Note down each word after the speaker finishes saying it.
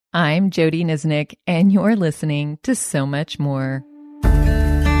I'm Jody Nisnik, and you're listening to So Much More. In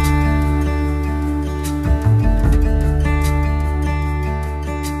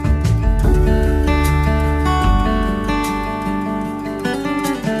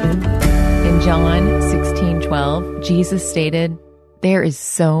John 16:12, Jesus stated, "There is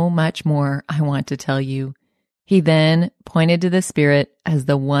so much more I want to tell you." He then pointed to the Spirit as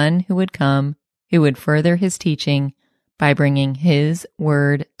the one who would come, who would further his teaching by bringing his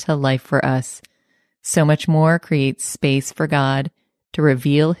word to life for us. So Much More creates space for God to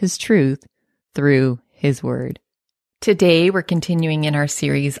reveal his truth through his word. Today, we're continuing in our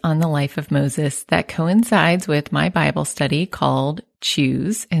series on the life of Moses that coincides with my Bible study called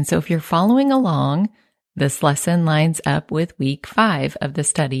Choose. And so if you're following along, this lesson lines up with week 5 of the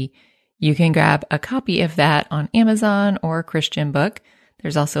study. You can grab a copy of that on Amazon or Christian Book.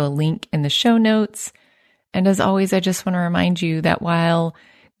 There's also a link in the show notes. And as always, I just want to remind you that while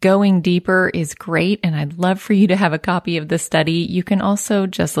going deeper is great, and I'd love for you to have a copy of the study, you can also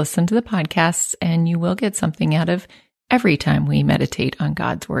just listen to the podcasts and you will get something out of every time we meditate on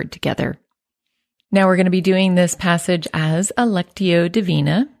God's word together. Now we're going to be doing this passage as a Lectio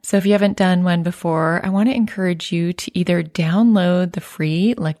Divina. So if you haven't done one before, I want to encourage you to either download the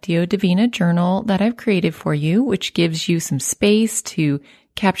free Lectio Divina journal that I've created for you, which gives you some space to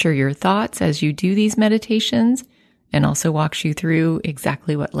capture your thoughts as you do these meditations and also walks you through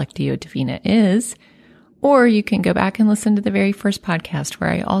exactly what Lectio Divina is. Or you can go back and listen to the very first podcast where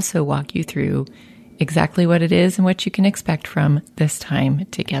I also walk you through exactly what it is and what you can expect from this time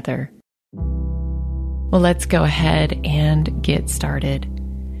together. Well, let's go ahead and get started.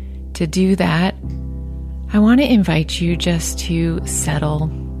 To do that, I want to invite you just to settle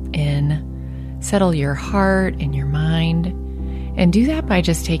your heart and your mind. And do that by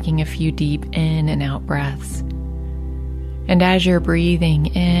just taking a few deep in and out breaths. And as you're breathing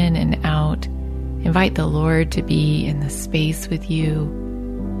in and out, invite the Lord to be in the space with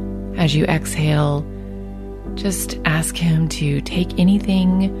you. As you exhale, just ask Him to take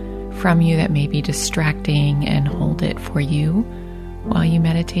anything from you that may be distracting and hold it for you while you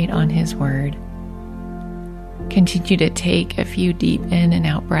meditate on His Word. Continue to take a few deep in and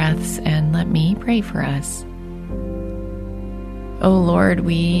out breaths, and let me pray for us. Oh Lord,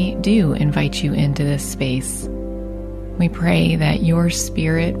 we do invite you into this space. We pray that your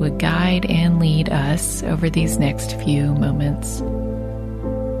Spirit would guide and lead us over these next few moments.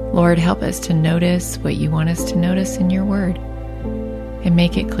 Lord, help us to notice what you want us to notice in your word and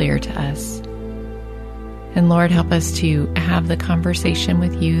make it clear to us. And Lord, help us to have the conversation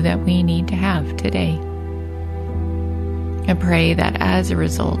with you that we need to have today. I pray that as a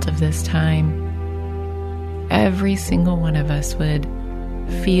result of this time, every single one of us would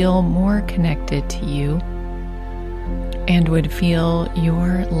feel more connected to you and would feel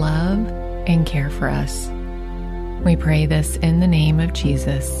your love and care for us. We pray this in the name of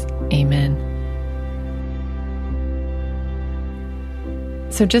Jesus. Amen.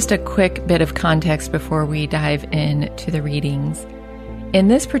 So just a quick bit of context before we dive into the readings. In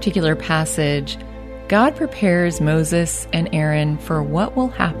this particular passage, God prepares Moses and Aaron for what will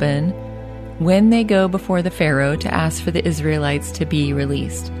happen when they go before the Pharaoh to ask for the Israelites to be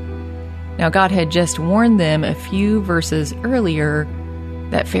released. Now, God had just warned them a few verses earlier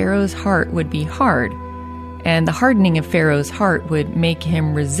that Pharaoh's heart would be hard, and the hardening of Pharaoh's heart would make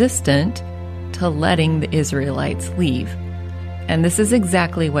him resistant to letting the Israelites leave. And this is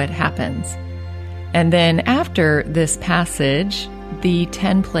exactly what happens. And then after this passage, the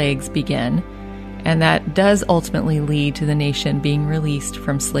 10 plagues begin, and that does ultimately lead to the nation being released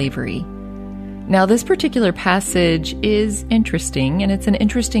from slavery. Now, this particular passage is interesting, and it's an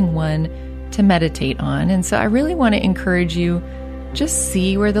interesting one to meditate on. And so I really want to encourage you, just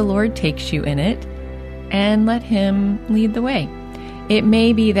see where the Lord takes you in it and let Him lead the way. It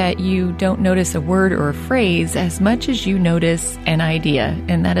may be that you don't notice a word or a phrase as much as you notice an idea,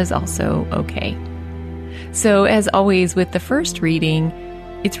 and that is also okay. So as always with the first reading,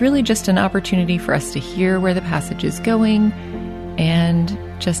 it's really just an opportunity for us to hear where the passage is going and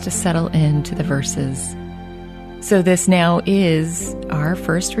just to settle into the verses. So this now is our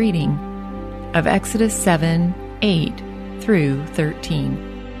first reading of Exodus 7:8 through 13.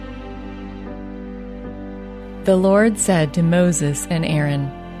 The Lord said to Moses and Aaron,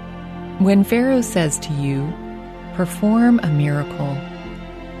 "When Pharaoh says to you, 'Perform a miracle,'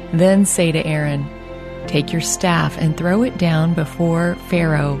 then say to Aaron, 'Take your staff and throw it down before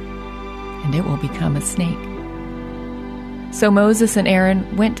Pharaoh, and it will become a snake.'" So Moses and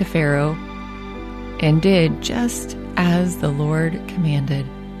Aaron went to Pharaoh and did just as the Lord commanded.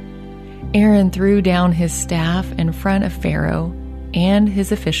 Aaron threw down his staff in front of Pharaoh, and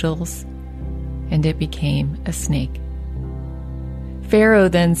his officials, and it became a snake. Pharaoh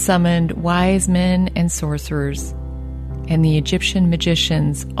then summoned wise men and sorcerers, and the Egyptian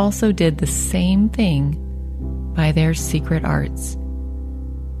magicians also did the same thing by their secret arts.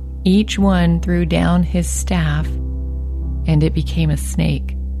 Each one threw down his staff, and it became a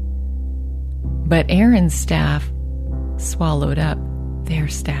snake. But Aaron's staff swallowed up their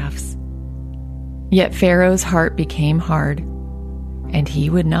staffs. Yet Pharaoh's heart became hard, and he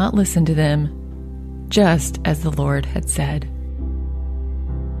would not listen to them, just as the Lord had said.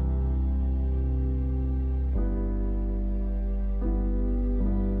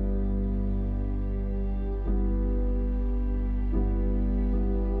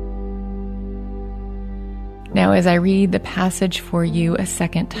 Now, as I read the passage for you a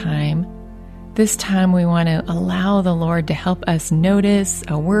second time, this time we want to allow the Lord to help us notice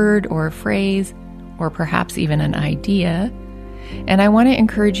a word or a phrase, or perhaps even an idea. And I want to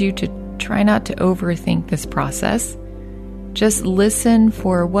encourage you to try not to overthink this process. Just listen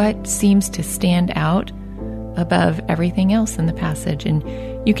for what seems to stand out above everything else in the passage. And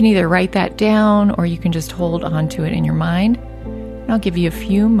you can either write that down or you can just hold on to it in your mind. And I'll give you a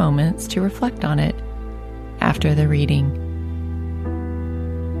few moments to reflect on it after the reading.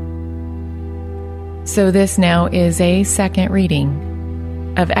 So this now is a second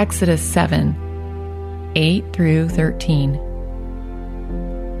reading of Exodus 7, 8 through 13.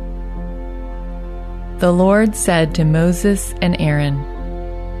 The Lord said to Moses and Aaron,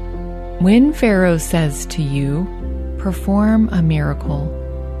 "When Pharaoh says to you, 'Perform a miracle,'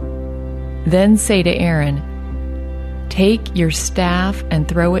 then say to Aaron, 'Take your staff and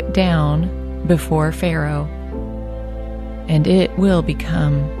throw it down before Pharaoh, and it will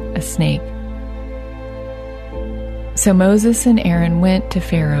become a snake.'" So Moses and Aaron went to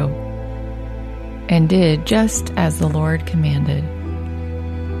Pharaoh and did just as the Lord commanded.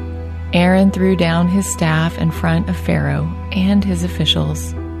 Aaron threw down his staff in front of Pharaoh and his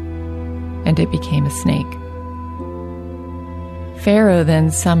officials, and it became a snake. Pharaoh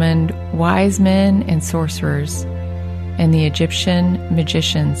then summoned wise men and sorcerers, and the Egyptian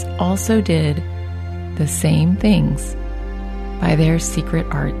magicians also did the same things by their secret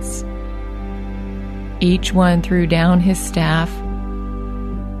arts. Each one threw down his staff,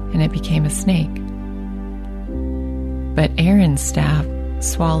 and it became a snake. But Aaron's staff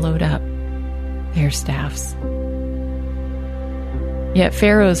swallowed up their staffs. Yet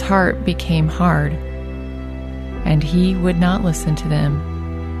Pharaoh's heart became hard, and he would not listen to them,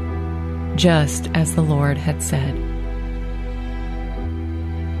 just as the Lord had said.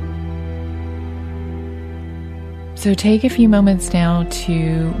 So take a few moments now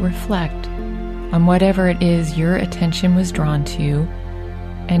to reflect on whatever it is your attention was drawn to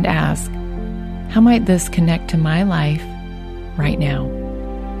and ask, how might this connect to my life right now?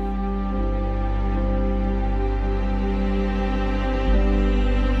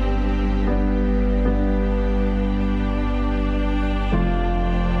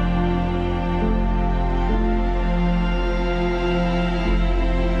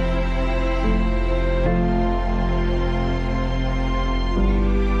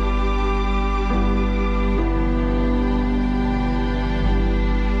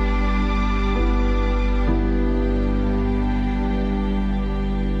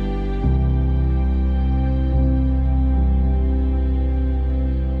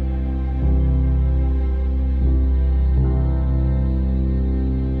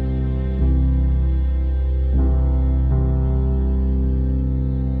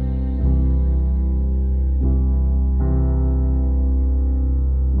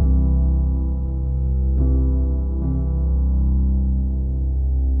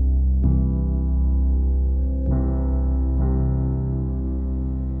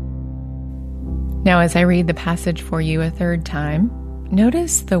 Now, as I read the passage for you a third time,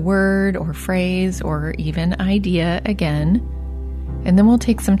 notice the word or phrase or even idea again, and then we'll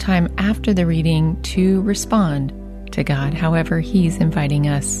take some time after the reading to respond to God, however He's inviting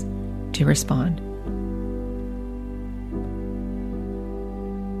us to respond.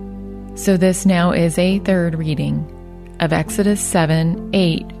 So this now is a third reading of Exodus 7,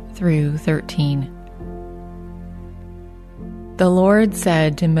 8 through 13. The Lord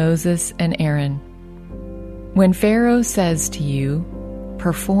said to Moses and Aaron, "When Pharaoh says to you,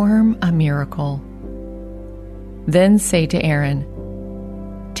 'Perform a miracle,' then say to Aaron,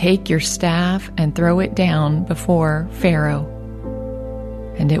 'Take your staff and throw it down before Pharaoh,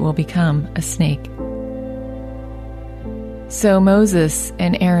 and it will become a snake.'" So Moses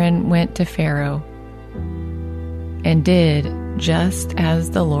and Aaron went to Pharaoh and did just as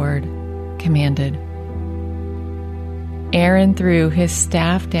the Lord commanded. Aaron threw his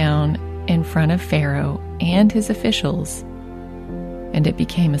staff down in front of Pharaoh and his officials, and it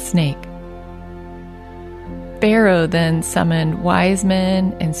became a snake. Pharaoh then summoned wise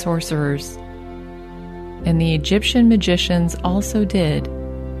men and sorcerers, and the Egyptian magicians also did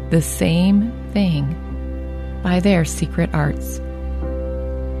the same thing by their secret arts.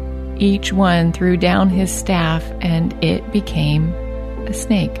 Each one threw down his staff, and it became a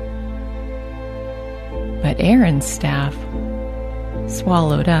snake. But Aaron's staff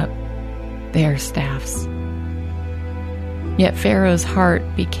swallowed up their staffs. Yet Pharaoh's heart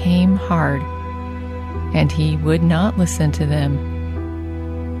became hard, and he would not listen to them,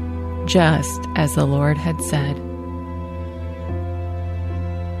 just as the Lord had said.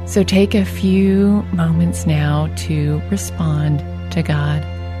 So take a few moments now to respond to God,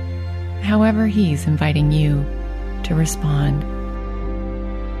 however He's inviting you to respond.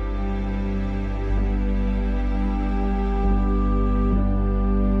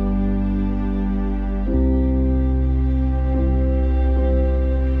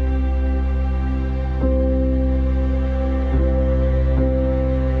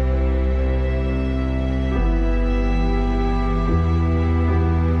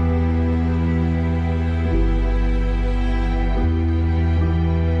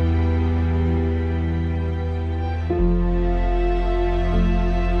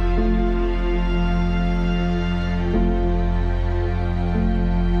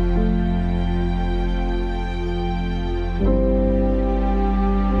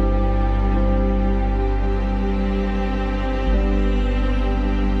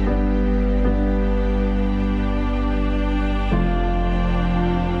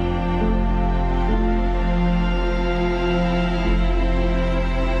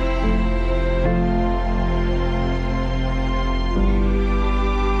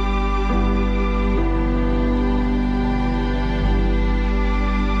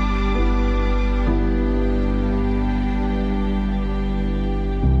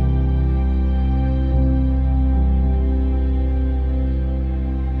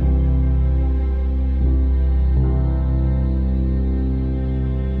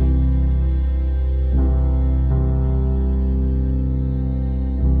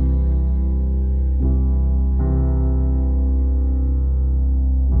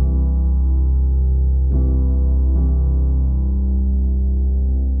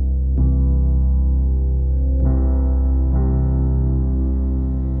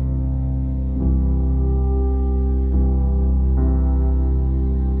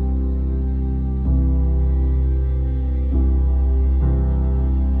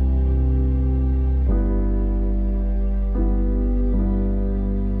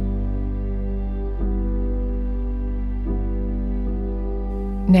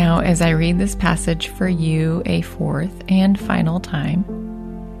 Now, as I read this passage for you a fourth and final time,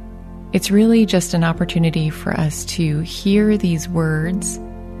 it's really just an opportunity for us to hear these words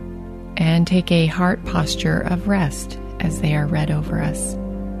and take a heart posture of rest as they are read over us.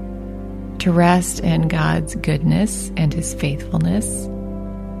 To rest in God's goodness and His faithfulness.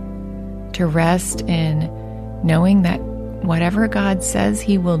 To rest in knowing that whatever God says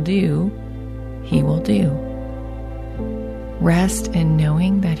He will do, He will do. Rest in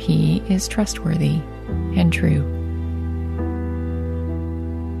knowing that He is trustworthy and true.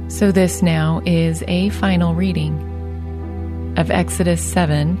 So this now is a final reading of Exodus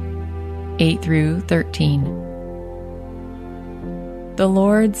 7, 8 through 13. The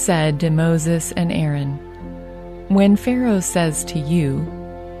Lord said to Moses and Aaron, "When Pharaoh says to you,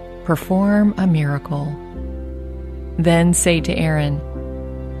 'Perform a miracle,' then say to Aaron,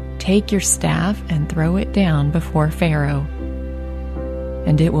 'Take your staff and throw it down before Pharaoh,'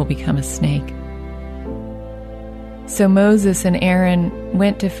 and it will become a snake." So Moses and Aaron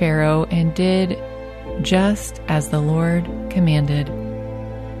went to Pharaoh and did just as the Lord commanded.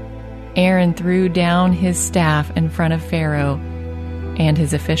 Aaron threw down his staff in front of Pharaoh and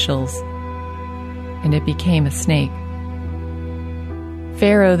his officials, and it became a snake.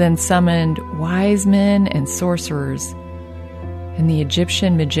 Pharaoh then summoned wise men and sorcerers, and the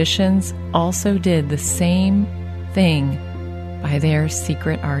Egyptian magicians also did the same thing by their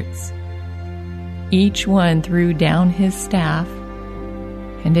secret arts. Each one threw down his staff,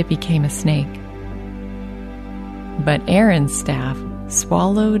 and it became a snake. But Aaron's staff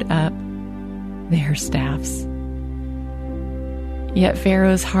swallowed up their staffs. Yet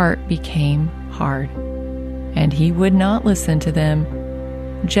Pharaoh's heart became hard, and he would not listen to them,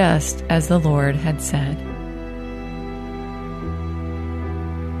 just as the Lord had said.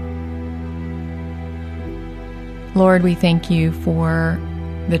 Lord, we thank you for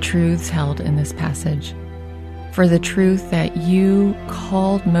the truths held in this passage. for the truth that you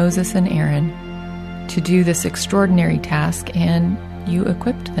called Moses and Aaron to do this extraordinary task, and you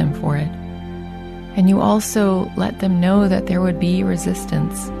equipped them for it. And you also let them know that there would be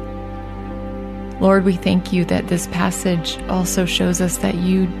resistance. Lord, we thank you that this passage also shows us that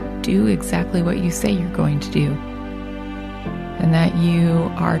you do exactly what you say you're going to do, and that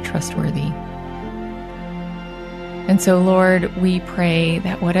you are trustworthy. And so, Lord, we pray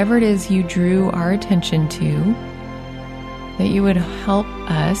that whatever it is you drew our attention to, that you would help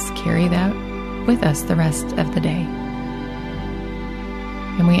us carry that with us the rest of the day.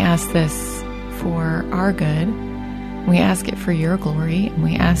 And we ask this for our good. We ask it for your glory, and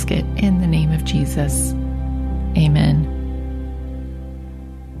we ask it in the name of Jesus. Amen.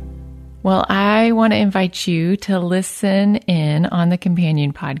 Well, I want to invite you to listen in on the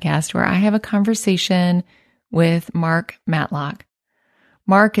Companion Podcast, where I have a conversation with Mark Matlock.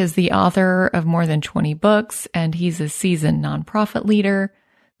 Mark is the author of more than 20 books, and he's a seasoned nonprofit leader,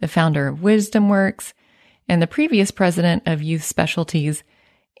 the founder of Wisdom Works, and the previous president of Youth Specialties.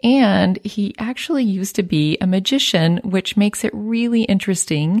 And he actually used to be a magician, which makes it really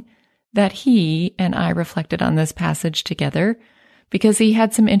interesting that he and I reflected on this passage together, because he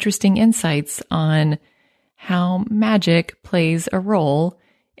had some interesting insights on how magic plays a role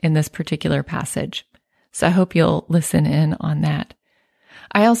in this particular passage. So I hope you'll listen in on that.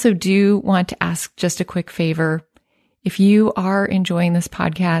 I also do want to ask just a quick favor. If you are enjoying this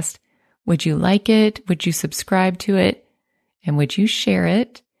podcast, would you like it? Would you subscribe to it? And would you share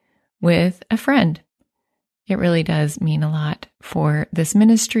it with a friend? It really does mean a lot for this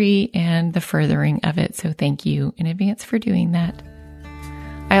ministry and the furthering of it. So thank you in advance for doing that.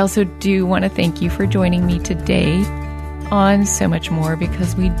 I also do want to thank you for joining me today on So Much More,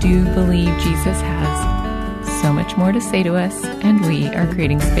 because we do believe Jesus has so much more to say to us, and we are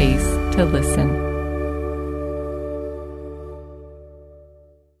creating space to listen.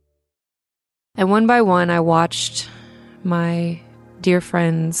 And one by one, I watched my dear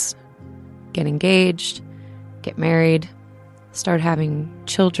friends get engaged, get married, start having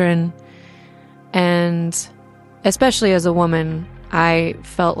children. And especially as a woman, I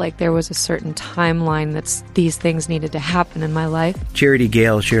felt like there was a certain timeline that these things needed to happen in my life. Charity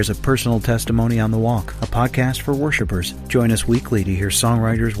Gale shares a personal testimony on The Walk, a podcast for worshipers. Join us weekly to hear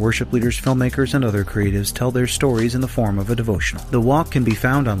songwriters, worship leaders, filmmakers, and other creatives tell their stories in the form of a devotional. The Walk can be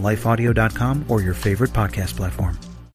found on lifeaudio.com or your favorite podcast platform.